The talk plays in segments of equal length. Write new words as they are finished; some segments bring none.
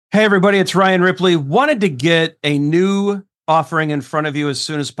Hey, everybody, it's Ryan Ripley. Wanted to get a new offering in front of you as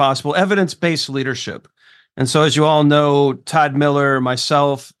soon as possible, evidence-based leadership. And so, as you all know, Todd Miller,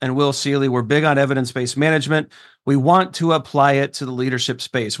 myself, and Will Seeley, we're big on evidence-based management. We want to apply it to the leadership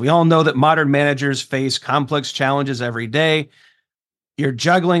space. We all know that modern managers face complex challenges every day. You're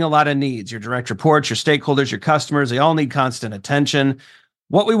juggling a lot of needs, your direct reports, your stakeholders, your customers, they all need constant attention.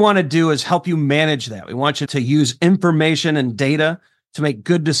 What we want to do is help you manage that. We want you to use information and data to make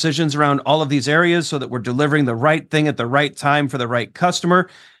good decisions around all of these areas so that we're delivering the right thing at the right time for the right customer.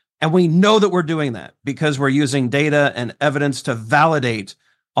 And we know that we're doing that because we're using data and evidence to validate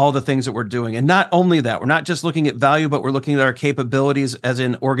all the things that we're doing. And not only that, we're not just looking at value, but we're looking at our capabilities as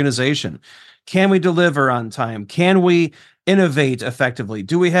an organization. Can we deliver on time? Can we innovate effectively?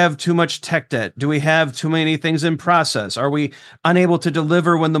 Do we have too much tech debt? Do we have too many things in process? Are we unable to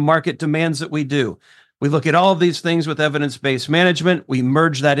deliver when the market demands that we do? We look at all of these things with evidence-based management. We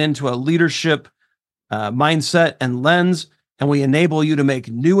merge that into a leadership mindset and lens, and we enable you to make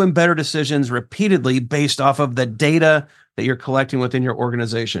new and better decisions repeatedly based off of the data that you're collecting within your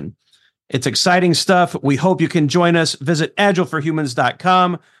organization. It's exciting stuff. We hope you can join us. Visit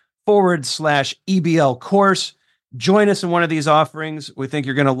agileforhumans.com/EBL course. Join us in one of these offerings. We think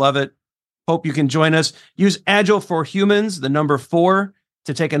you're going to love it. Hope you can join us. Use Agile for Humans, the number 4,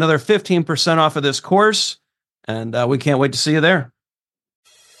 to take another 15% off of this course. And we can't wait to see you there.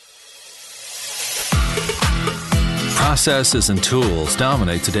 Processes and tools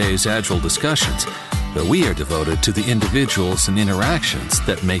dominate today's Agile discussions, but we are devoted to the individuals and interactions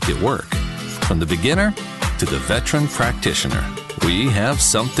that make it work. From the beginner to the veteran practitioner, we have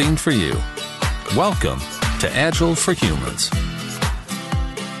something for you. Welcome to Agile for Humans.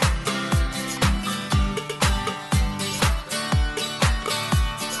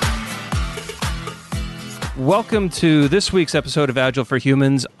 Welcome to this week's episode of Agile for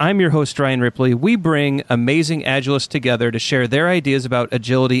Humans. I'm your host, Ryan Ripley. We bring amazing Agilists together to share their ideas about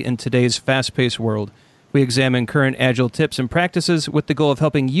agility in today's fast-paced world. We examine current Agile tips and practices with the goal of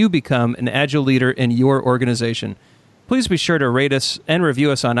helping you become an Agile leader in your organization. Please be sure to rate us and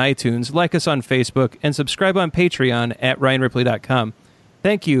review us on iTunes, like us on Facebook, and subscribe on Patreon at ryanripley.com.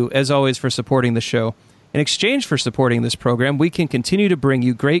 Thank you, as always, for supporting the show. In exchange for supporting this program, we can continue to bring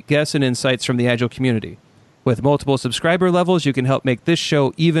you great guests and insights from the Agile community. With multiple subscriber levels, you can help make this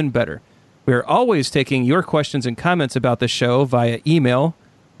show even better. We are always taking your questions and comments about the show via email,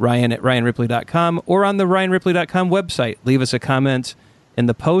 ryan@ryanripley.com, or on the ryanripley.com website. Leave us a comment in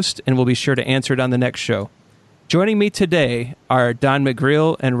the post, and we'll be sure to answer it on the next show. Joining me today are Don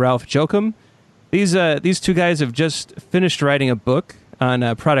McGreal and Ralph Jochum. These two guys have just finished writing a book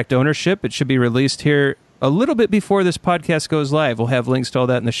on product ownership. It should be released here a little bit before this podcast goes live. We'll have links to all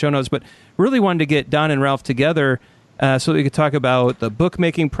that in the show notes, but really wanted to get Don and Ralph together so we could talk about the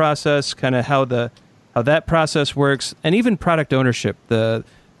book-making process, kind of how that process works, and even product ownership, the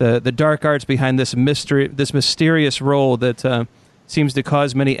dark arts behind this mysterious role that seems to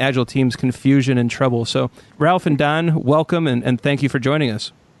cause many Agile teams confusion and trouble. So Ralph and Don, welcome, and thank you for joining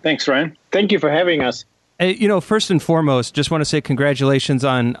us. Thanks, Ryan. Thank you for having us. First and foremost, just want to say congratulations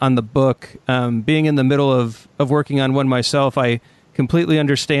on the book. Being in the middle of working on one myself, I completely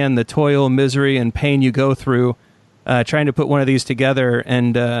understand the toil, misery, and pain you go through trying to put one of these together.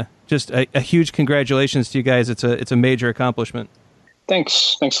 And just a huge congratulations to you guys. It's a major accomplishment.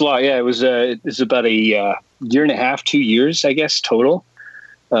 Thanks a lot. Yeah, it was about a year and a half, 2 years, I guess, total.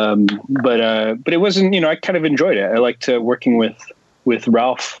 But it wasn't. I kind of enjoyed it. I liked working with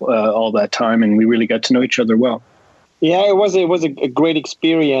Ralph all that time, and we really got to know each other well. Yeah, it was a great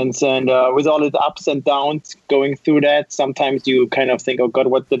experience, and with all the ups and downs going through that, sometimes you kind of think, oh God,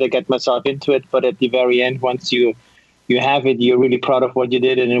 what did I get myself into it? But at the very end, once you have it, you're really proud of what you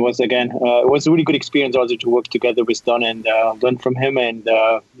did, and it was a really good experience also to work together with Don and learn from him and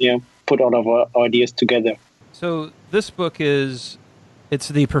put all of our ideas together. So this book it's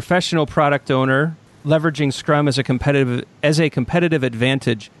the professional product owner leveraging Scrum as a competitive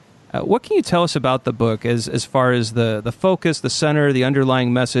advantage. What can you tell us about the book as far as the focus, the center, the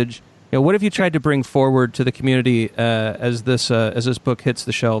underlying message? What have you tried to bring forward to the community as this book hits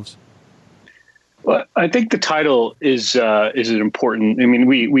the shelves? Well, I think the title is important. I mean,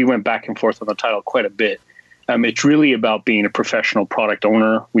 we went back and forth on the title quite a bit. It's really about being a professional product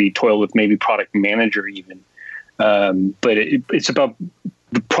owner. We toil with maybe product manager even, but it's about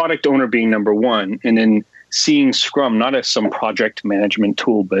the product owner being number one, and then seeing Scrum not as some project management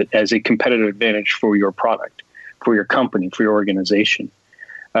tool, but as a competitive advantage for your product, for your company, for your organization.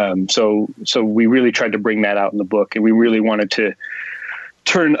 So we really tried to bring that out in the book, and we really wanted to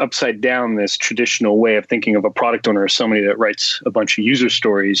turn upside down this traditional way of thinking of a product owner as somebody that writes a bunch of user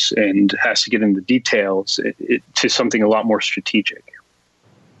stories and has to get into details to something a lot more strategic.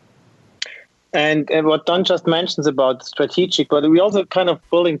 And what Don just mentions about strategic, but we also kind of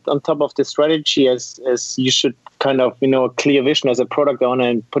building on top of the strategy as you should kind of, a clear vision as a product owner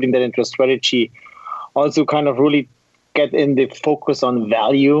and putting that into a strategy. Also kind of really get in the focus on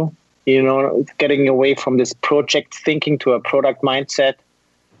value, getting away from this project thinking to a product mindset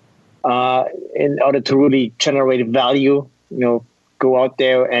in order to really generate value, go out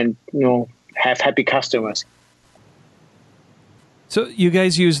there and, have happy customers. So you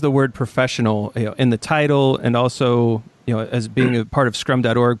guys use the word professional in the title, and also as being a part of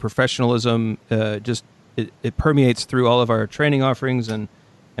Scrum.org, professionalism it permeates through all of our training offerings and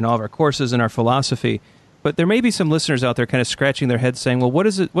all of our courses and our philosophy. But there may be some listeners out there kind of scratching their heads saying, well,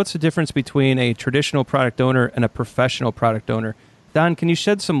 what's the difference between a traditional product owner and a professional product owner? Don, can you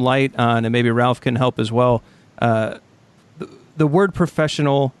shed some light on, and maybe Ralph can help as well, the word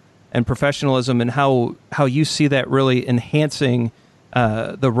professional and professionalism, and how you see that really enhancing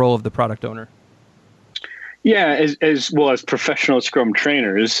the role of the product owner? Yeah, as well as professional Scrum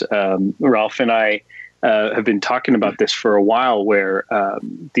trainers, Ralph and I have been talking about this for a while, where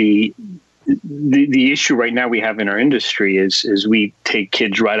the issue right now we have in our industry is we take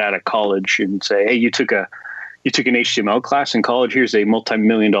kids right out of college and say, hey, you took an HTML class in college. Here's a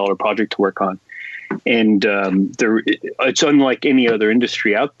multi-million-dollar project to work on. And it's unlike any other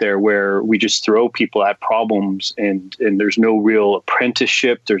industry out there where we just throw people at problems and there's no real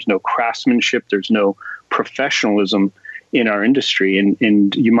apprenticeship, there's no craftsmanship, there's no professionalism in our industry.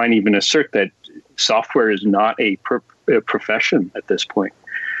 And you might even assert that software is not a profession at this point.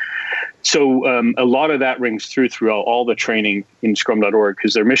 So a lot of that rings throughout all the training in Scrum.org,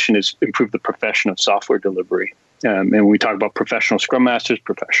 because their mission is improve the profession of software delivery. And we talk about professional Scrum Masters,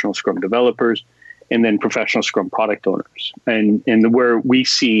 professional Scrum developers, and then professional Scrum product owners. And where we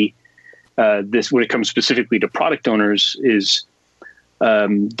see this, when it comes specifically to product owners, is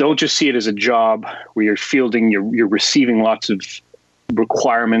don't just see it as a job where you're fielding, you're receiving lots of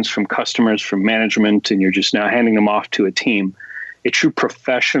requirements from customers, from management, and you're just now handing them off to a team. A true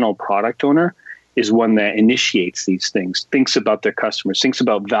professional product owner is one that initiates these things, thinks about their customers, thinks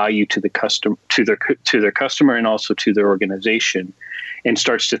about value to the customer, to their customer, and also to their organization, and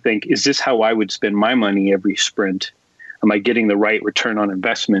starts to think, is this how I would spend my money every sprint? Am I getting the right return on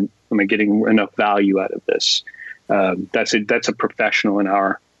investment? Am I getting enough value out of this? That's a professional in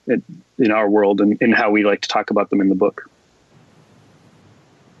our world, and how we like to talk about them in the book.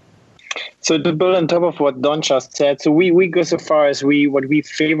 So to build on top of what Don just said, so we go so far as we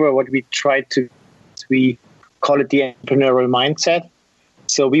try to, we call it the entrepreneurial mindset.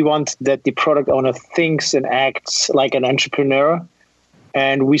 So we want that the product owner thinks and acts like an entrepreneur.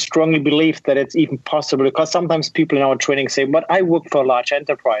 And we strongly believe that it's even possible, because sometimes people in our training say, but I work for a large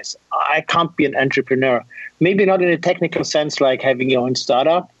enterprise. I can't be an entrepreneur. Maybe not in a technical sense like having your own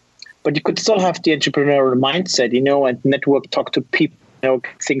startup, but you could still have the entrepreneurial mindset, and network, talk to people,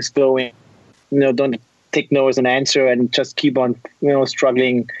 things going. Don't take no as an answer and just keep on,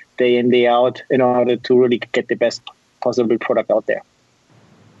 struggling day in, day out in order to really get the best possible product out there.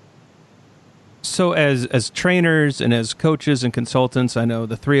 So as trainers and as coaches and consultants, I know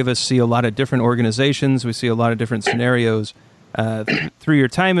the three of us see a lot of different organizations. We see a lot of different scenarios. Through your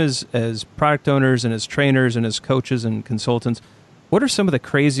time as product owners and as trainers and as coaches and consultants, what are some of the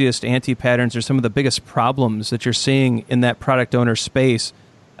craziest anti-patterns or some of the biggest problems that you're seeing in that product owner space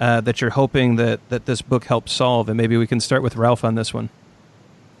that you're hoping that this book helps solve? And maybe we can start with Ralph on this one.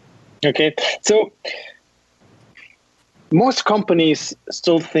 Okay. So most companies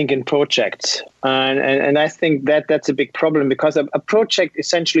still think in projects. And I think that's a big problem, because a project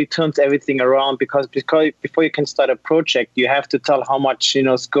essentially turns everything around, because before you can start a project, you have to tell how much,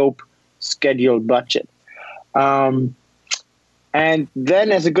 scope, schedule, budget. And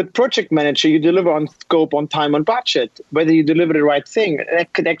then as a good project manager, you deliver on scope, on time, on budget. Whether you deliver the right thing,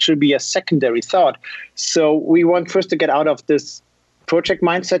 that could actually be a secondary thought. So we want first to get out of this project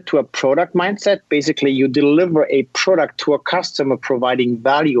mindset to a product mindset. Basically, you deliver a product to a customer, providing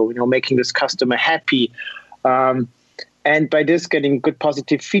value, making this customer happy. And by this, getting good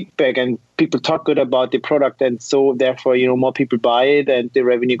positive feedback, and people talk good about the product. And so therefore, more people buy it and the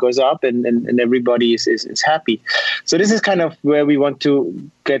revenue goes up, and everybody is happy. So this is kind of where we want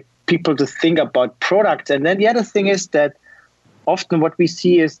to get people to think about products. And then the other thing is that often what we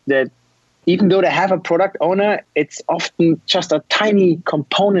see is that even though they have a product owner, it's often just a tiny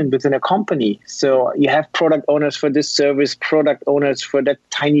component within a company. So you have product owners for this service, product owners for that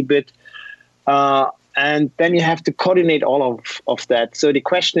tiny bit. And then you have to coordinate all of that. So the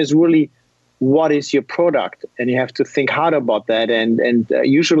question is really, what is your product? And you have to think hard about that. And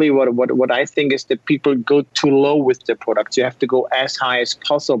usually what I think is that people go too low with their products. You have to go as high as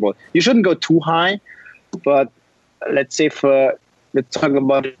possible. You shouldn't go too high, but let's say let's talk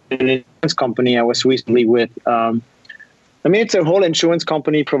about an insurance company I was recently with. It's a whole insurance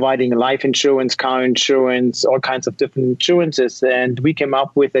company providing life insurance, car insurance, all kinds of different insurances. And we came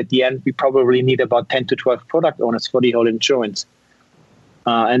up with, at the end, we probably need about 10 to 12 product owners for the whole insurance.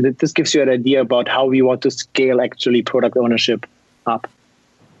 And this gives you an idea about how we want to scale actually product ownership up.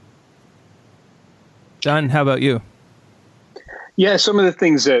 John, how about you? Yeah, some of the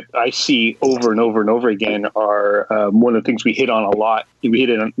things that I see over and over and over again are one of the things we hit on a lot. We hit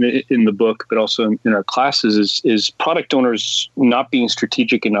it in the book, but also in our classes is product owners not being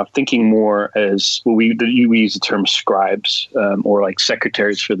strategic enough, thinking more as we use the term scribes or like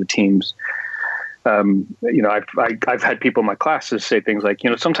secretaries for the teams. I've had people in my classes say things like,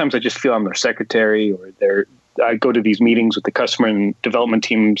 sometimes I just feel I'm their secretary, or I go to these meetings with the customer and development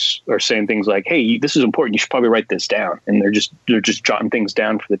teams are saying things like, hey, this is important. You should probably write this down. And they're just jotting things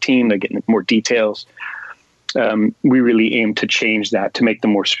down for the team. They're getting more details. We really aim to change that to make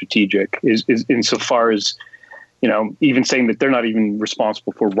them more strategic is insofar as, even saying that they're not even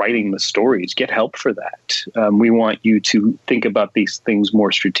responsible for writing the stories. Get help for that. We want you to think about these things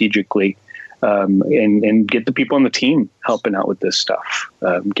more strategically and get the people on the team helping out with this stuff.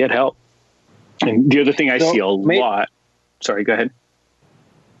 Get help. And the other thing I see a lot. Sorry, go ahead.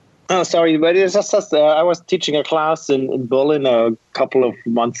 Oh, sorry, but it's just I was teaching a class in Berlin a couple of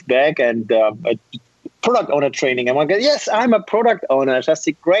months back, and a product owner training. And one guy, yes, I'm a product owner. I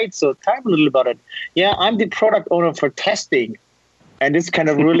said, great. So tell me a little about it. Yeah, I'm the product owner for testing. And this kind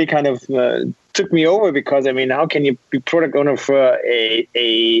of really took me over, because how can you be product owner for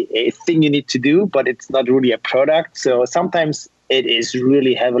a thing you need to do, but it's not really a product? So sometimes it is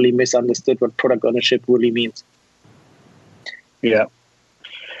really heavily misunderstood what product ownership really means. Yeah.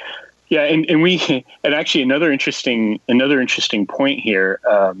 Yeah, and actually another interesting point here,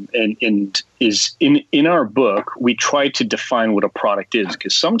 and is in our book we try to define what a product is,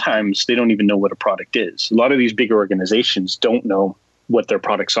 because sometimes they don't even know what a product is. A lot of these big organizations don't know what their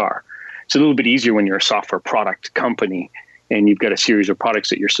products are. It's a little bit easier when you're a software product company and you've got a series of products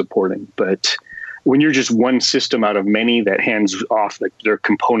that you're supporting. But when you're just one system out of many that hands off their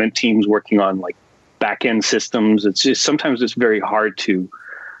component teams working on like back end systems, sometimes it's very hard to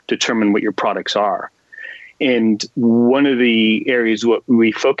determine what your products are. And one of the areas what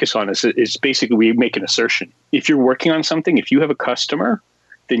we focus on is basically we make an assertion. If you're working on something, if you have a customer,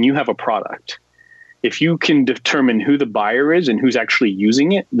 then you have a product. If you can determine who the buyer is and who's actually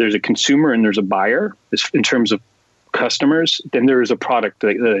using it, there's a consumer and there's a buyer in terms of customers, then there is a product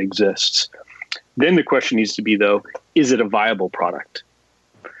that exists. Then the question needs to be, though, is it a viable product?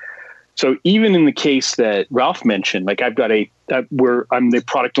 So even in the case that Ralph mentioned, like I'm the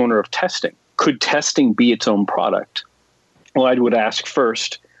product owner of testing. Could testing be its own product? Well, I would ask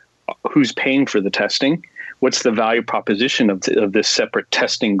first, who's paying for the testing? What's the value proposition of this separate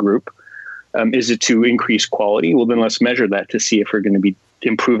testing group? Is it to increase quality? Well, then let's measure that to see if we're going to be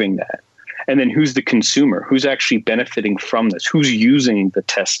improving that. And then who's the consumer? Who's actually benefiting from this? Who's using the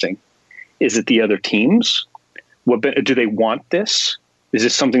testing? Is it the other teams? Do they want this? Is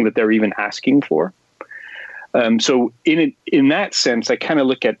this something that they're even asking for? So in that sense, I kind of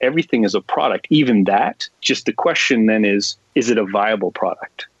look at everything as a product, even that. Just the question then is it a viable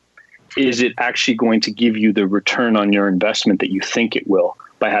product? Is it actually going to give you the return on your investment that you think it will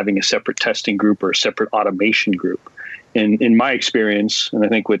by having a separate testing group or a separate automation group? And in my experience, and I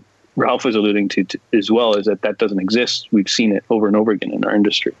think what Ralph was alluding to as well, is that doesn't exist. We've seen it over and over again in our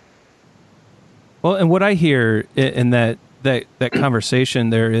industry. Well, and what I hear in that conversation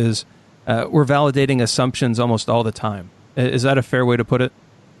there is we're validating assumptions almost all the time. Is that a fair way to put it?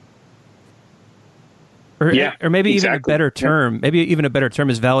 Or maybe exactly. Even a better term. Yeah. Maybe even a better term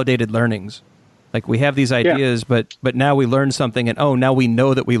is validated learnings. Like we have these ideas, but now we learn something, and now we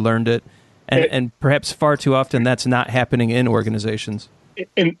know that we learned it, and perhaps far too often that's not happening in organizations.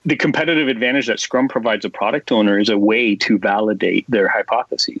 And the competitive advantage that Scrum provides a product owner is a way to validate their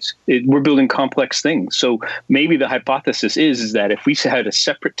hypotheses. We're building complex things. So maybe the hypothesis is that if we had a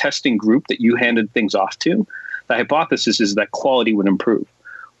separate testing group that you handed things off to, the hypothesis is that quality would improve.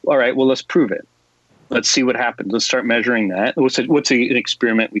 All right, well, let's prove it. Let's see what happens. Let's start measuring that. What's an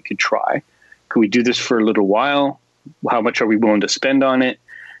experiment we could try? Could we do this for a little while? How much are we willing to spend on it?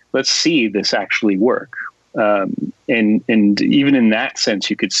 Let's see this actually work. And even in that sense,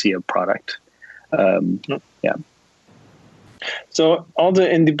 you could see a product. So also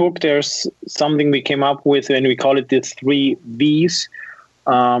in the book, there's something we came up with, and we call it the 3 V's.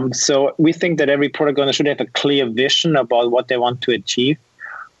 So we think that every product owner should have a clear vision about what they want to achieve.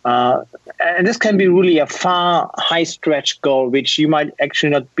 And this can be really a high stretch goal, which you might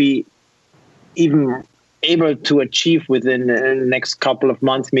actually not be even able to achieve within the next couple of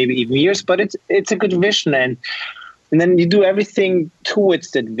months, maybe even years, but it's a good vision. And then you do everything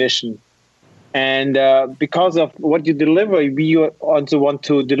towards that vision. And because of what you deliver, we also want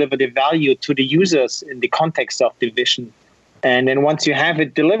to deliver the value to the users in the context of the vision. And then once you have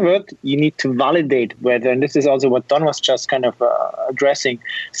it delivered, you need to validate whether, and this is also what Don was just kind of addressing.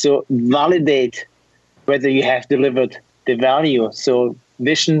 So validate whether you have delivered the value. So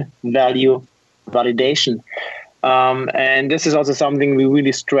vision, value, validation. And this is also something we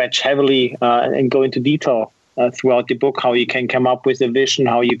really stretch heavily and go into detail throughout the book, how you can come up with a vision,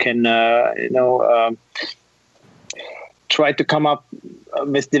 how you can, try to come up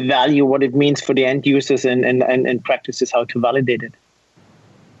with the value, what it means for the end users, and practices how to validate it.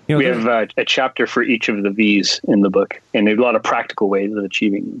 We have a chapter for each of the V's in the book, and there's a lot of practical ways of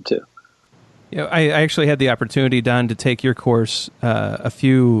achieving them too. I actually had the opportunity, Don, to take your course a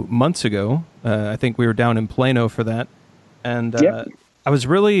few months ago. I think we were down in Plano for that. And I was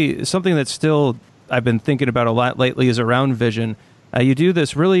really, something that still I've been thinking about a lot lately is around vision. You do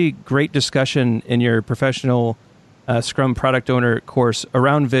this really great discussion in your professional Scrum product owner course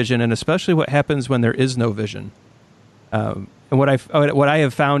around vision, and especially what happens when there is no vision. And what I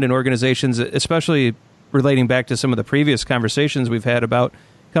have found in organizations, especially relating back to some of the previous conversations we've had about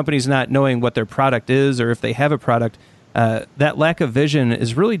companies not knowing what their product is or if they have a product, that lack of vision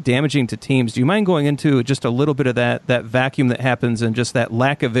is really damaging to teams. Do you mind going into just a little bit of that vacuum that happens and just that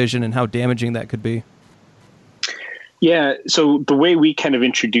lack of vision and how damaging that could be? Yeah, so the way we kind of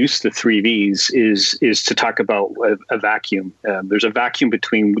introduce the 3 V's is to talk about a vacuum. There's a vacuum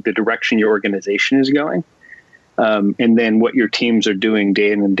between the direction your organization is going and then what your teams are doing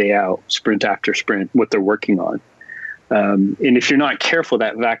day in and day out, sprint after sprint, what they're working on. And if you're not careful,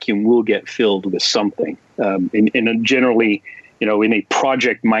 that vacuum will get filled with something. Generally, in a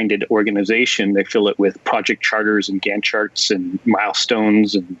project-minded organization, they fill it with project charters and Gantt charts and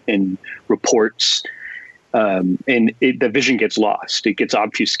milestones and reports. The vision gets lost. It gets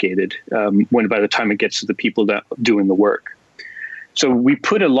obfuscated when by the time it gets to the people that doing the work. So we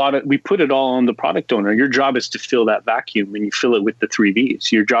put it all on the product owner. Your job is to fill that vacuum, and you fill it with the 3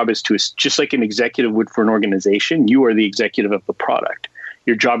 V's. Your job is to, just like an executive would for an organization, you are the executive of the product.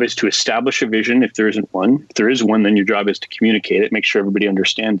 Your job is to establish a vision if there isn't one. If there is one, then your job is to communicate it, make sure everybody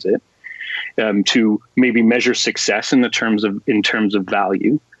understands it, to maybe measure success in terms of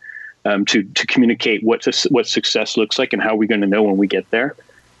value. To communicate what success looks like and how we're going to know when we get there.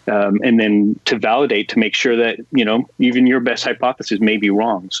 And then to validate, to make sure that, even your best hypothesis may be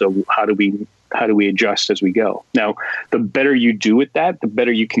wrong. So how do we adjust as we go? Now, the better you do with that, the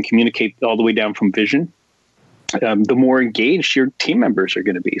better you can communicate all the way down from vision. The more engaged your team members are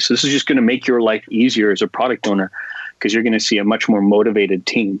going to be. So this is just going to make your life easier as a product owner because you're going to see a much more motivated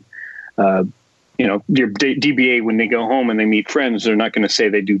team. Your DBA, when they go home and they meet friends, they're not going to say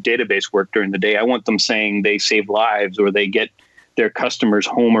they do database work during the day. I want them saying they save lives or they get their customers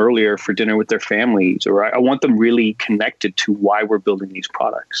home earlier for dinner with their families, or I want them really connected to why we're building these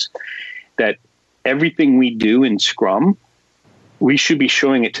products. That everything we do in Scrum, we should be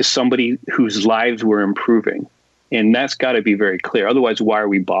showing it to somebody whose lives we're improving. And that's got to be very clear. Otherwise, why are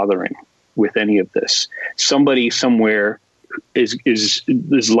we bothering with any of this? Somebody somewhere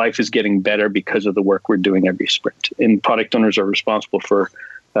his life is getting better because of the work we're doing every sprint, and product owners are responsible for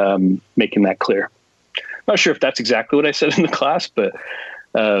making that clear. I'm not sure if that's exactly what I said in the class, but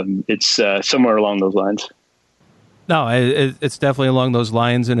it's somewhere along those lines. No, it's definitely along those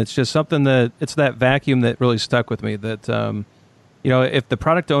lines, and it's just something it's that vacuum that really stuck with me. That if the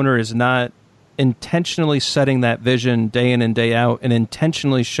product owner is not intentionally setting that vision day in and day out, and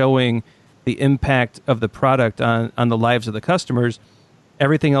intentionally showing the impact of the product on the lives of the customers,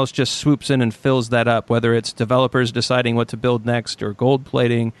 everything else just swoops in and fills that up, whether it's developers deciding what to build next, or gold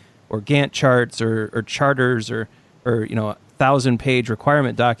plating, or Gantt charts, or charters, or 1,000-page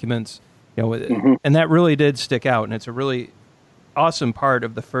requirement documents. And that really did stick out, and it's a really awesome part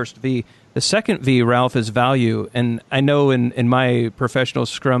of the first V. The second V, Ralph, is value, and I know in my professional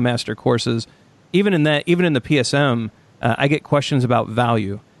Scrum Master courses, even in the PSM, I get questions about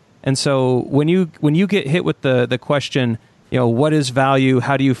value. And so when you get hit with the question, what is value?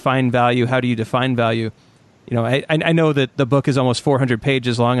 How do you find value? How do you define value? I know that the book is almost 400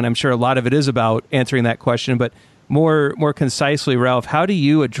 pages long, and I'm sure a lot of it is about answering that question. But more concisely, Ralph, how do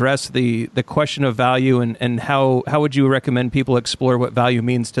you address the question of value, and how would you recommend people explore what value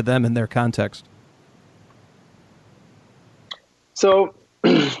means to them in their context? So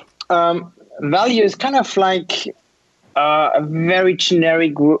value is kind of like a very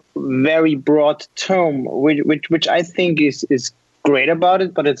generic, very broad term, which I think is great about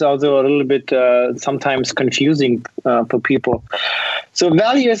it, but it's also a little bit sometimes confusing for people. So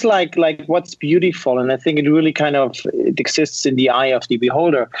value is like what's beautiful, and I think it really it exists in the eye of the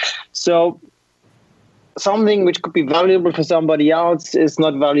beholder. So something which could be valuable for somebody else is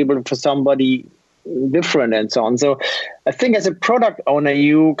not valuable for somebody different, and so on. So I think as a product owner,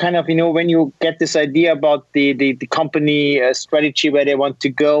 you when you get this idea about the company strategy, where they want to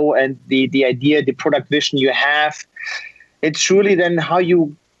go, and the idea, the product vision you have, it's really then how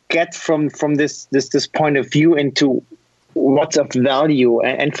you get from this point of view into what's of value.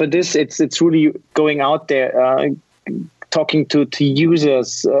 And for this, it's really going out there, talking to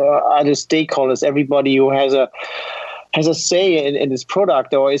users, other stakeholders, everybody who has a say in this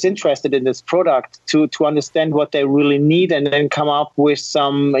product or is interested in this product to understand what they really need, and then come up with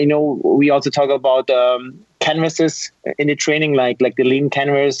some, we also talk about canvases in the training, like the lean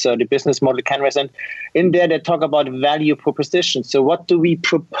canvas, the business model canvas. And in there, they talk about value proposition. So what do we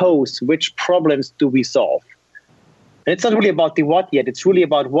propose? Which problems do we solve? And it's not really about the what yet. It's really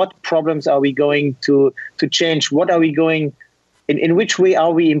about what problems are we going to change? What are we going in which way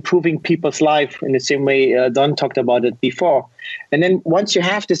are we improving people's life, in the same way Don talked about it before? And then once you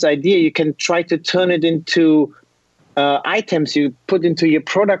have this idea, you can try to turn it into items you put into your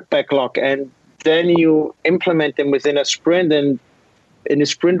product backlog, and then you implement them within a sprint. And in a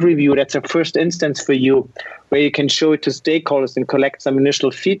sprint review, that's a first instance for you, where you can show it to stakeholders and collect some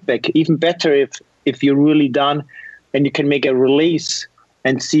initial feedback. Even better if you're really done, and you can make a release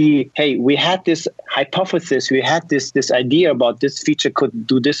and see, hey, we had this hypothesis, we had this idea about this feature could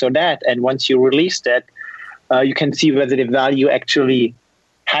do this or that. And once you release that, you can see whether the value actually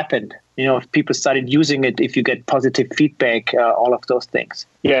happened. If people started using it, if you get positive feedback, all of those things.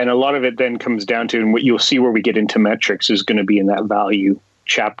 Yeah, and a lot of it then comes down to, and what you'll see where we get into metrics is going to be in that value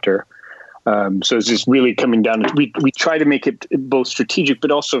chapter. So it's just really coming down to, we try to make it both strategic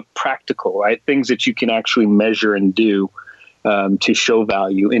but also practical, right? Things that you can actually measure and do to show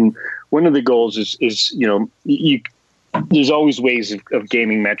value. And one of the goals is there's always ways of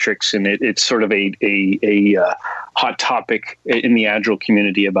gaming metrics, and it's sort of a hot topic in the Agile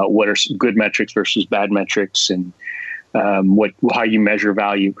community about what are good metrics versus bad metrics, and how you measure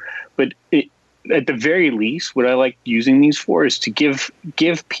value. But at the very least, what I like using these for is to give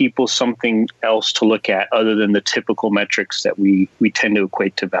people something else to look at other than the typical metrics that we tend to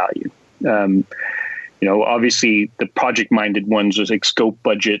equate to value. Obviously the project-minded ones was like scope,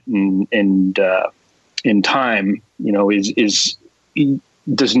 budget, and in time,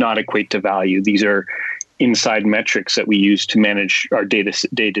 does not equate to value. These are inside metrics that we use to manage our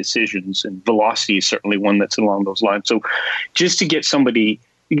day decisions, and velocity is certainly one that's along those lines. So just to give something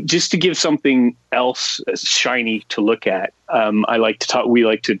else shiny to look at, we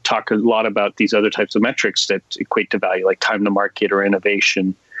like to talk a lot about these other types of metrics that equate to value, like time to market or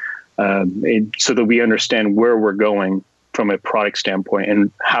innovation, so that we understand where we're going from a product standpoint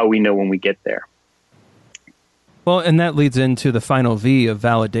and how we know when we get there. Well, and that leads into the final V of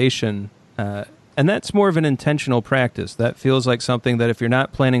validation, and that's more of an intentional practice. That feels like something that if you're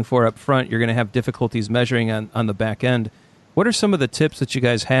not planning for up front, you're going to have difficulties measuring on the back end. What are some of the tips that you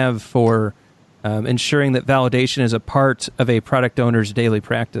guys have for ensuring that validation is a part of a product owner's daily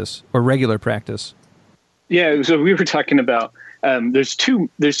practice or regular practice? Yeah, so we were talking about there's two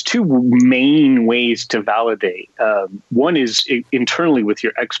main ways to validate. One is internally with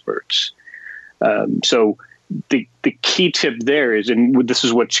your experts. So the key tip there is, and this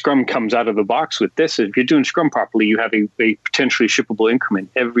is what Scrum comes out of the box with this, is if you're doing Scrum properly, you have a potentially shippable increment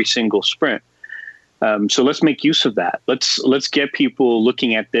every single sprint. So let's make use of that. Let's get people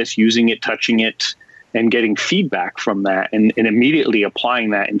looking at this, using it, touching it, and getting feedback from that, and immediately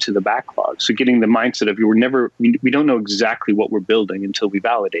applying that into the backlog. So getting the mindset of we don't know exactly what we're building until we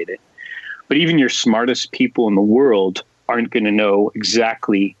validate it. But even your smartest people in the world aren't going to know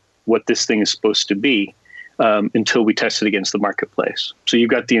exactly what this thing is supposed to be until we test it against the marketplace. So you've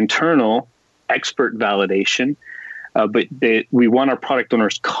got the internal expert validation, but we want our product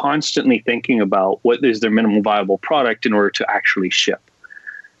owners constantly thinking about what is their minimum viable product in order to actually ship.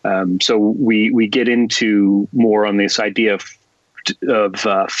 So we get into more on this idea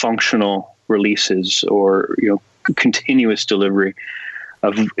of functional releases, or continuous delivery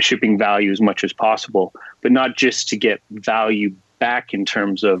of shipping value as much as possible, but not just to get value back in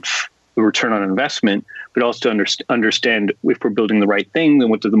terms of the return on investment, but also to understand if we're building the right thing, then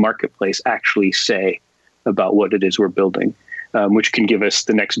what does the marketplace actually say about what it is we're building, which can give us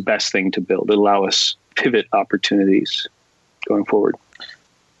the next best thing to build, allow us pivot opportunities going forward.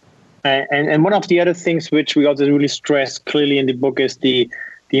 And one of the other things which we also really stress clearly in the book is the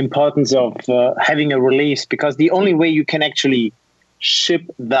importance of having a release, because the only way you can actually ship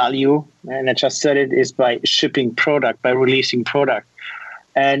value, and I just said it, is by shipping product, by releasing product.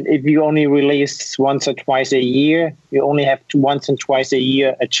 And if you only release once or twice a year, you only have once and twice a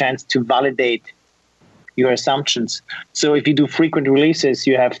year a chance to validate your assumptions. So if you do frequent releases,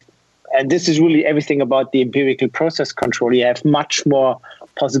 you have, and this is really everything about the empirical process control, you have much more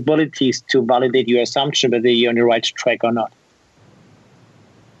possibilities to validate your assumption whether you're on the right track or not.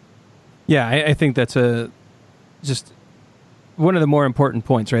 Yeah, I think that's just one of the more important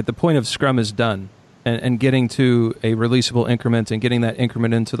points, right? The point of Scrum is done, and getting to a releasable increment and getting that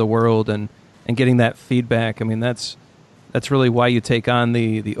increment into the world and getting that feedback. I mean, that's really why you take on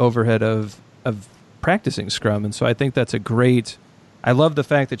the overhead of practicing Scrum. And so I think that's I love the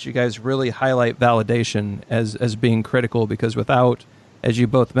fact that you guys really highlight validation as being critical, because without, as you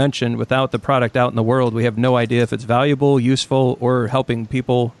both mentioned, without the product out in the world, we have no idea if it's valuable, useful, or helping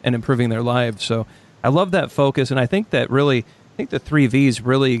people and improving their lives. So I love that focus, and I think the 3 V's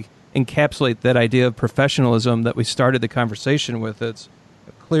really encapsulate that idea of professionalism that we started the conversation with. It's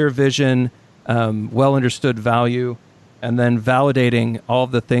a clear vision, well understood value, and then validating all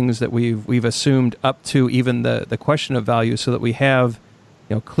of the things that we've assumed up to even the question of value, so that we have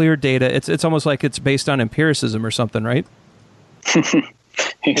clear data. It's almost like it's based on empiricism or something, right?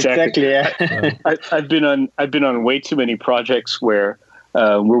 Exactly. Yeah. I've been on way too many projects where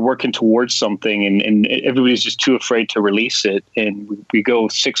we're working towards something and everybody's just too afraid to release it, and we go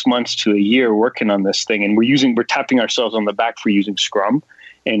 6 months to a year working on this thing, and we're tapping ourselves on the back for using Scrum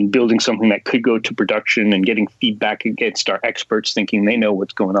and building something that could go to production and getting feedback against our experts thinking they know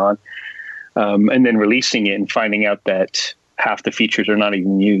what's going on, and then releasing it and finding out that half the features are not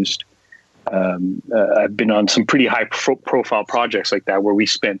even used. I've been on some pretty high profile projects like that where we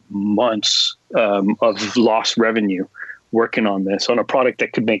spent months of lost revenue working on this, on a product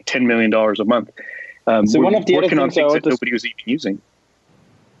that could make $10 million a month. So one of the working other on things things that nobody was even using.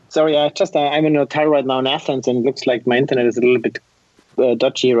 Sorry, I'm in a hotel right now in Athens, and it looks like my internet is a little bit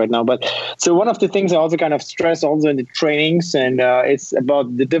dodgy right now. But so one of the things I also kind of stress also in the trainings, and it's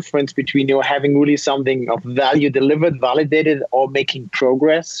about the difference between having really something of value delivered, validated, or making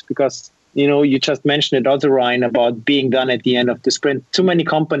progress. Because you just mentioned it also, Ryan, about being done at the end of the sprint. Too many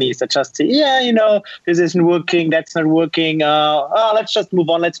companies that just say, this isn't working, that's not working. Let's just move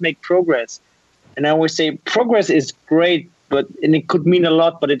on. Let's make progress. And I always say progress is great, and it could mean a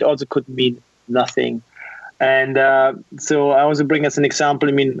lot, but it also could mean nothing. And so I also bring as an example,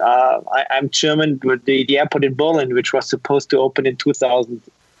 I'm German, with the airport in Berlin, which was supposed to open in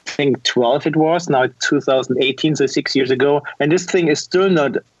 2012 it was. Now it's 2018, so 6 years ago. And this thing is still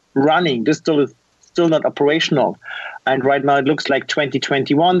not running. This still not operational. And right now it looks like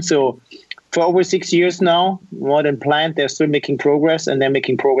 2021. So for over 6 years now, more than planned, they're still making progress, and they're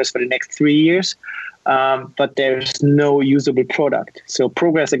making progress for the next 3 years. But there's no usable product. So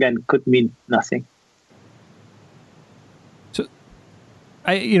progress, again, could mean nothing. So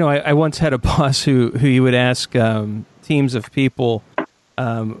I once had a boss who you would ask teams of people,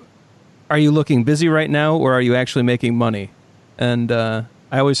 are you looking busy right now, or are you actually making money? And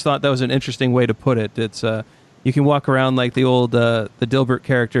I always thought that was an interesting way to put it. It's you can walk around like the old the Dilbert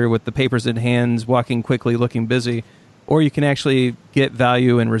character with the papers in hands, walking quickly, looking busy, or you can actually get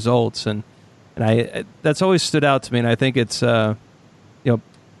value and results. And I that's always stood out to me, and I think it's a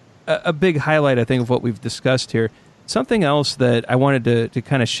big highlight, I think, of what we've discussed here. Something else that I wanted to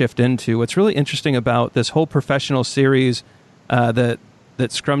kind of shift into, what's really interesting about this whole professional series that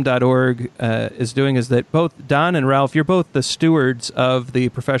Scrum.org is doing, is that both Don and Ralph, you're both the stewards of the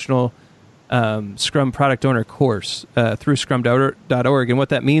professional Scrum product owner course through Scrum.org. And what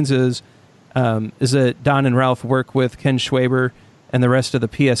that means is that Don and Ralph work with Ken Schwaber and the rest of the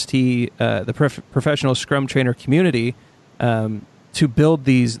PST, the professional Scrum trainer community, to build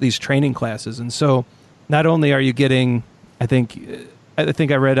these training classes. And so not only are you getting, I think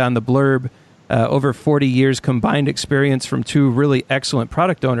I read on the blurb, over 40 years combined experience from two really excellent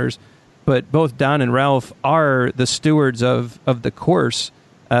product owners, but both Don and Ralph are the stewards of the course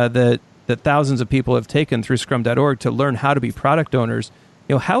that thousands of people have taken through Scrum.org to learn how to be product owners.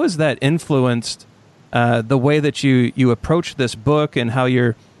 How has that influenced the way that you approach this book, and how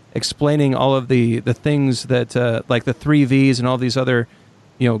you're explaining all of the things that like the 3 V's and all these other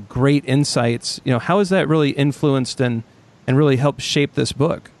great insights? How has that really influenced and really helped shape this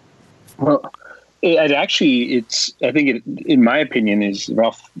book? Well, I think it, in my opinion, is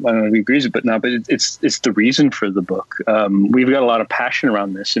Ralph. I don't know if he agrees with it, but not. But it's the reason for the book. We've got a lot of passion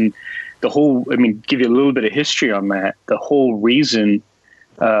around this, and the whole. I mean, give you a little bit of history on that. The whole reason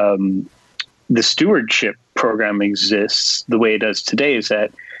the stewardship program exists the way it does today is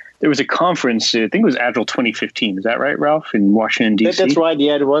that there was a conference. I think it was Agile 2015. Is that right, Ralph, in Washington D.C.? That's right.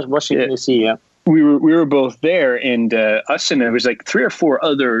 Yeah, it was Washington D.C. Yeah. We were both there, and us and there was like 3 or 4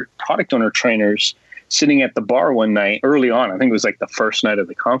 other product owner trainers sitting at the bar one night early on. I think it was like the first night of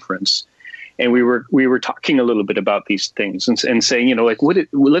the conference, and we were talking a little bit about these things and saying, you know, like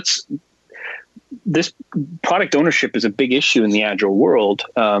this product ownership is a big issue in the Agile world,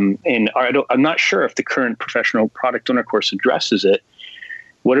 and I'm not sure if the current professional product owner course addresses it.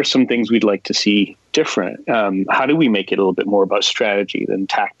 What are some things we'd like to see different? How do we make it a little bit more about strategy than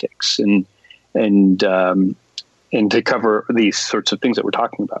tactics, and to cover these sorts of things that we're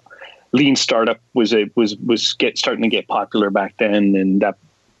talking about? Lean Startup was starting to get popular back then, and that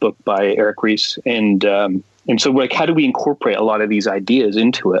book by Eric Ries, and so like, how do we incorporate a lot of these ideas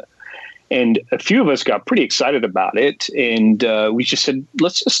into it? And a few of us got pretty excited about it, and we just said,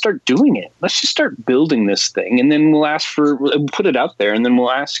 let's just start doing it. Let's just start building this thing, and then we'll put it out there, and then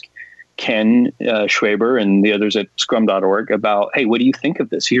we'll ask Ken Schwaber and the others at Scrum.org about, hey, what do you think of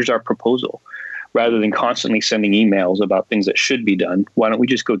this? Here's our proposal. Rather than constantly sending emails about things that should be done, why don't we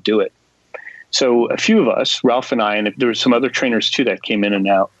just go do it? So a few of us, Ralph and I, and there were some other trainers too that came in and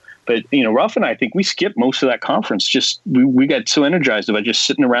out. But, you know, Ralph and I think we skipped most of that conference. Just we got so energized about just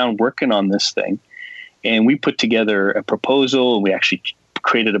sitting around working on this thing. And we put together a proposal, and we actually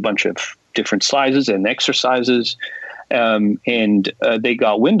created a bunch of different slides and exercises. And they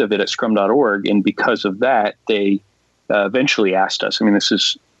got wind of it at Scrum.org. And because of that, they eventually asked us. I mean, this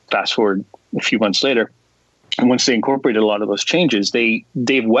is fast forward a few months later. And once they incorporated a lot of those changes,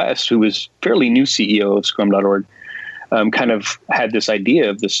 Dave West, who was fairly new CEO of Scrum.org, kind of had this idea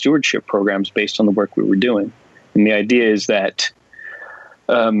of the stewardship programs based on the work we were doing. And the idea is that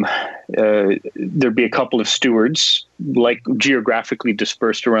there'd be a couple of stewards, like geographically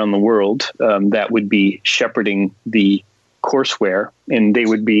dispersed around the world, that would be shepherding the courseware, and they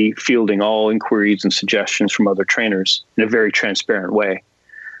would be fielding all inquiries and suggestions from other trainers in a very transparent way.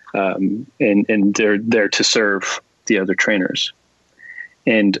 And they're there to serve the other trainers.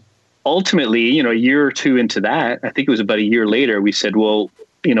 And ultimately, you know, a year or two into that, I think it was about a year later, we said, well,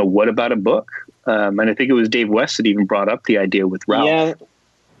 you know, what about a book? And I think it was Dave West that even brought up the idea with Ralph. Yeah.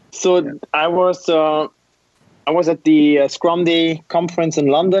 So I was at the Scrum Day conference in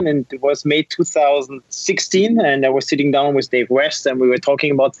London, and it was May 2016. And I was sitting down with Dave West, and we were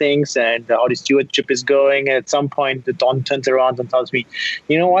talking about things and how the stewardship is going. And at some point, Don turns around and tells me,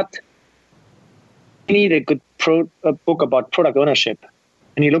 you know what? I need a good book about product ownership.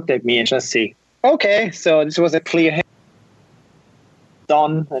 And he looked at me and just said, okay. So this was a clear hit.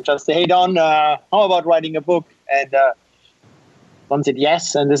 Don, and just say, hey, Don, how about writing a book? And Don said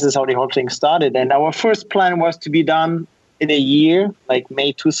yes, and this is how the whole thing started. And our first plan was to be done in a year, like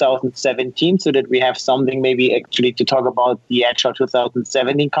May 2017, so that we have something maybe actually to talk about the Agile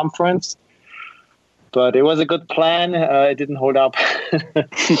 2017 conference. But it was a good plan. It didn't hold up.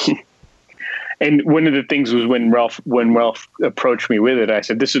 And one of the things was when Ralph approached me with it, I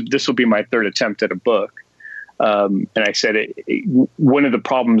said, this will be my third attempt at a book. And I said, one of the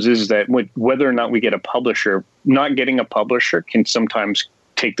problems is that whether or not we get a publisher, not getting a publisher can sometimes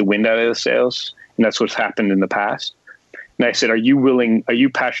take the wind out of the sails. And that's what's happened in the past. And I said, are you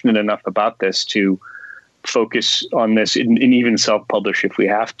passionate enough about this to focus on this and even self-publish if we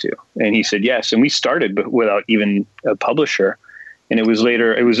have to? And he said, yes. And we started but without even a publisher. And it was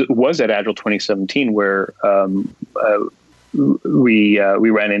at Agile 2017 where we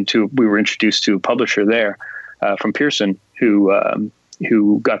were introduced to a publisher there from Pearson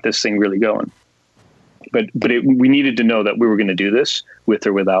who got this thing really going. But we needed to know that we were going to do this with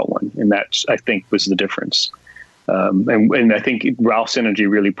or without one, and that, I think, was the difference. And I think Ralph's energy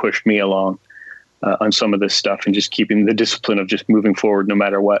really pushed me along on some of this stuff, and just keeping the discipline of just moving forward no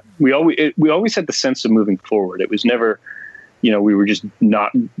matter what. We always had the sense of moving forward. It was never, you know, we were just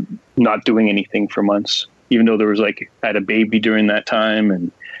not doing anything for months, even though there was I had a baby during that time,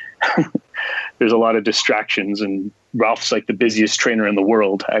 and there's a lot of distractions. And Ralph's like the busiest trainer in the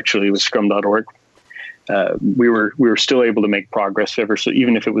world, actually, with Scrum.org. We were still able to make progress so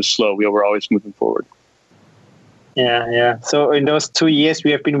even if it was slow, we were always moving forward. Yeah. So in those 2 years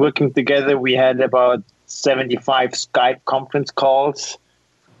we have been working together, we had about 75 Skype conference calls.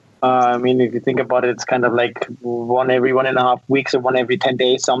 I mean, if you think about it, it's kind of like one every 1.5 weeks or one every 10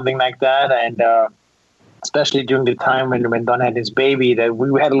 days, something like that. And especially during the time when Don had his baby, that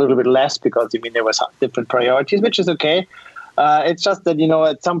we had a little bit less because, there was different priorities, which is okay. It's just that,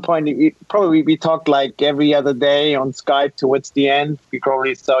 at some point, we talked like every other day on Skype towards the end. We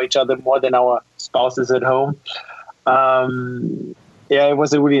probably saw each other more than our spouses at home. It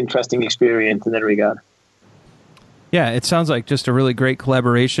was a really interesting experience in that regard. Yeah, it sounds like just a really great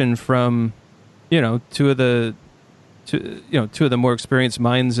collaboration from, two of the more experienced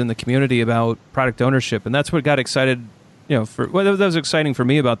minds in the community about product ownership, and that's what got excited. That was exciting for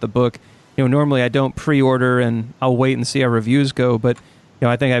me about the book. Normally I don't pre-order and I'll wait and see how reviews go, but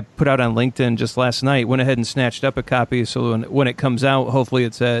I think I put out on LinkedIn just last night. Went ahead and snatched up a copy, so when it comes out, hopefully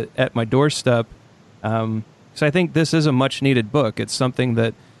it's at my doorstep. So I think this is a much needed book. It's something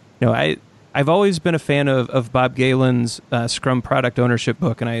that I've always been a fan of Bob Galen's Scrum Product Ownership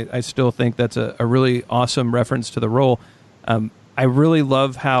book, and I still think that's a really awesome reference to the role. I really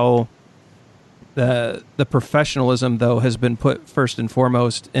love how the professionalism, though, has been put first and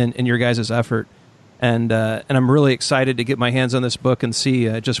foremost in your guys' effort. And I'm really excited to get my hands on this book and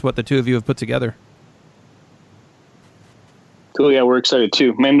see just what the two of you have put together. Cool, yeah, we're excited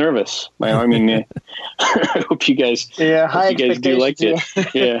too. I'm nervous. I hope you guys, do like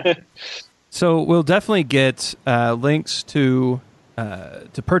it. Yeah. So we'll definitely get links to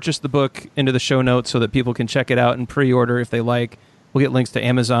purchase the book into the show notes so that people can check it out and pre-order if they like. We'll get links to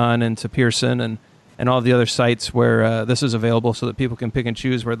Amazon and to Pearson and all the other sites where this is available so that people can pick and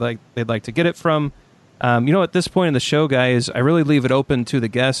choose where they'd like to get it from. At this point in the show, guys, I really leave it open to the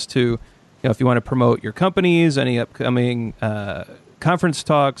guests to, if you want to promote your companies, any upcoming conference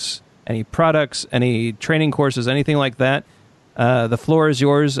talks, any products, any training courses, anything like that. The floor is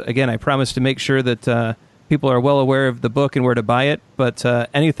yours. Again, I promise to make sure that people are well aware of the book and where to buy it. But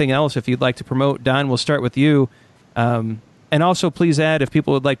anything else, if you'd like to promote, Don, we'll start with you. And also, please add, if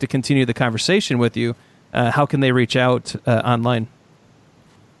people would like to continue the conversation with you, how can they reach out online?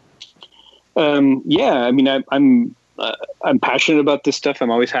 I'm passionate about this stuff.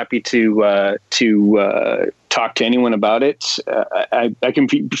 I'm always happy to talk to anyone about it. I can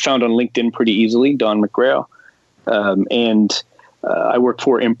be found on LinkedIn pretty easily, Don McGrail. And I work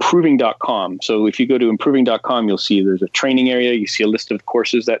for improving.com. So if you go to improving.com, you'll see there's a training area. You see a list of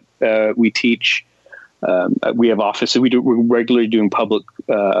courses that we teach. We have offices. We're regularly doing public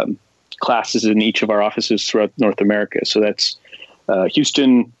classes in each of our offices throughout North America. So that's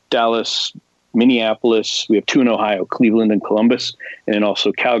Houston, Dallas, Minneapolis. We have 2 in Ohio, Cleveland and Columbus, and then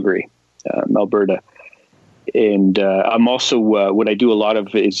also Calgary, Alberta. And I'm also, what I do a lot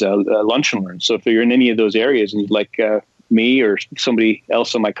of is lunch and learn. So if you're in any of those areas and you'd like me or somebody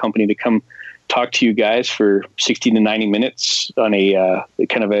else in my company to come talk to you guys for 60 to 90 minutes on a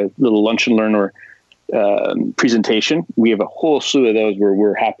kind of a little lunch and learn or presentation, we have a whole slew of those where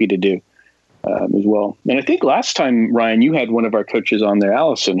we're happy to do as well. And I think last time, Ryan, you had one of our coaches on there,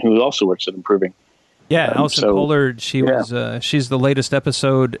 Allison, who also works at Improving. Yeah, Allison Pollard. She's the latest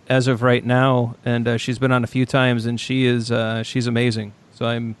episode as of right now, and she's been on a few times, and she's amazing.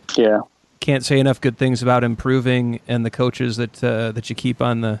 So can't say enough good things about Improving and the coaches that you keep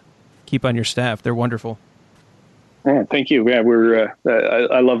on your staff. They're wonderful. Yeah, thank you. Yeah,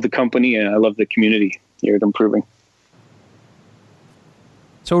 I love the company and I love the community here at Improving.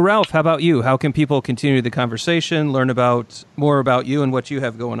 So, Ralph, how about you? How can people continue the conversation, learn more about you and what you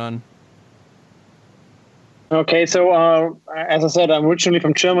have going on? Okay, so as I said, I'm originally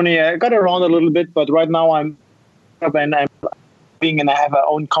from Germany. I got around a little bit, but right now I'm and I have my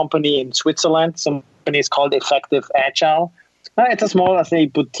own company in Switzerland. Some company is called Effective Agile. It's a small,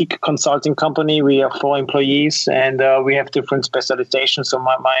 boutique consulting company. We have 4 employees, and we have different specializations. So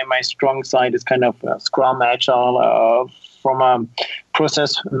my strong side is kind of Scrum Agile from a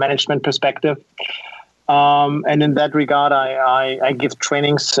process management perspective. And in that regard, I give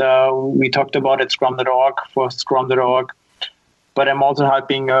trainings. We talked about at Scrum.org for Scrum.org. But I'm also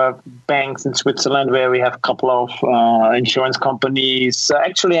helping banks in Switzerland where we have a couple of insurance companies.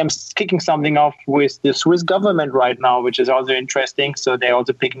 Actually, I'm kicking something off with the Swiss government right now, which is also interesting. So they're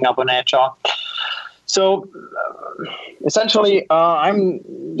also picking up on Agile. So essentially, I'm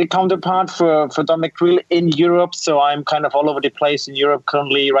the counterpart for Don McGrail in Europe. So I'm kind of all over the place in Europe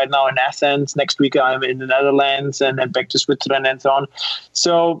currently. Right now in Athens. Next week I'm in the Netherlands and then back to Switzerland and so on.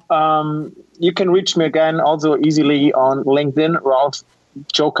 So you can reach me again also easily on LinkedIn, Ralph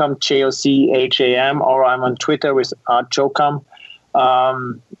Jocham, Jocham, or I'm on Twitter with Jocham.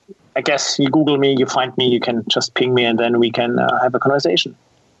 I guess you Google me, you find me, you can just ping me, and then we can have a conversation.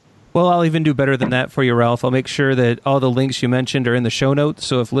 Well, I'll even do better than that for you, Ralph. I'll make sure that all the links you mentioned are in the show notes.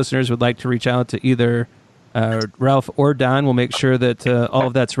 So if listeners would like to reach out to either Ralph or Don, we'll make sure that all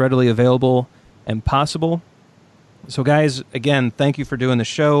of that's readily available and possible. So guys, again, thank you for doing the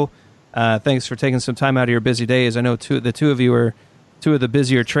show. Thanks for taking some time out of your busy days. I know the two of you are two of the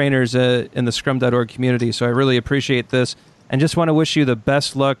busier trainers in the Scrum.org community, so I really appreciate this. And just want to wish you the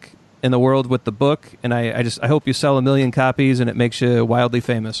best luck in the world with the book. And I hope you sell 1 million copies and it makes you wildly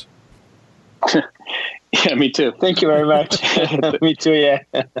famous. Yeah, me too. Thank you very much. Me too, yeah.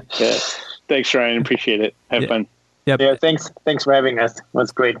 Thanks, Ryan. Appreciate it. Have fun. Yep. Yeah, thanks for having us. It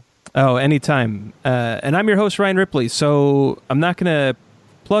was great. Oh, anytime. And I'm your host, Ryan Ripley. So I'm not going to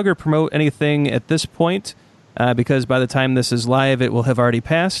plug or promote anything at this point because by the time this is live, it will have already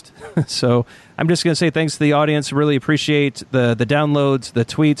passed. So I'm just going to say thanks to the audience. Really appreciate the downloads, the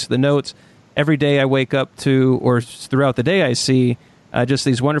tweets, the notes. Every day I wake up to, or throughout the day I see just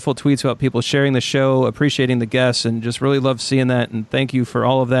these wonderful tweets about people sharing the show, appreciating the guests, and just really love seeing that. And thank you for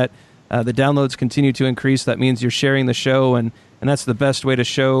all of that. The downloads continue to increase. That means you're sharing the show, and that's the best way to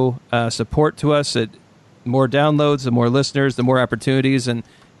show support to us. The more downloads, the more listeners, the more opportunities, and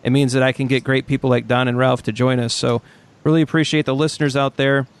it means that I can get great people like Don and Ralph to join us. So really appreciate the listeners out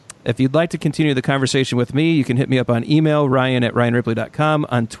there. If you'd like to continue the conversation with me, you can hit me up on email, ryan@ryanripley.com,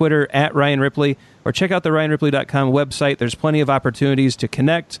 on Twitter, @RyanRipley, or check out the ryanripley.com website. There's plenty of opportunities to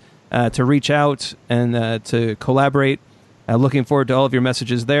connect, to reach out, and to collaborate. Looking forward to all of your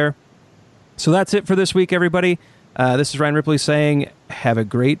messages there. So that's it for this week, everybody. This is Ryan Ripley saying, have a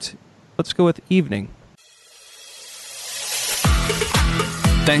great, let's go with evening.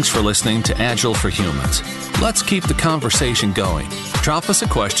 Thanks for listening to Agile for Humans. Let's keep the conversation going. Drop us a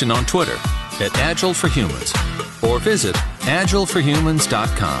question on Twitter @AgileForHumans or visit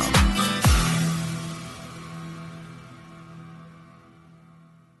agileforhumans.com.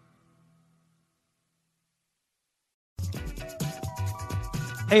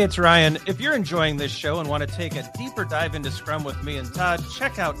 Hey, it's Ryan. If you're enjoying this show and want to take a deeper dive into Scrum with me and Todd,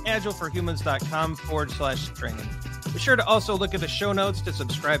 check out agileforhumans.com/training. Be sure to also look at the show notes to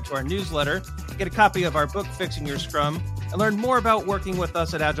subscribe to our newsletter, get a copy of our book, Fixing Your Scrum, and learn more about working with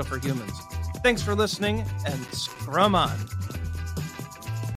us at Agile for Humans. Thanks for listening, and Scrum on.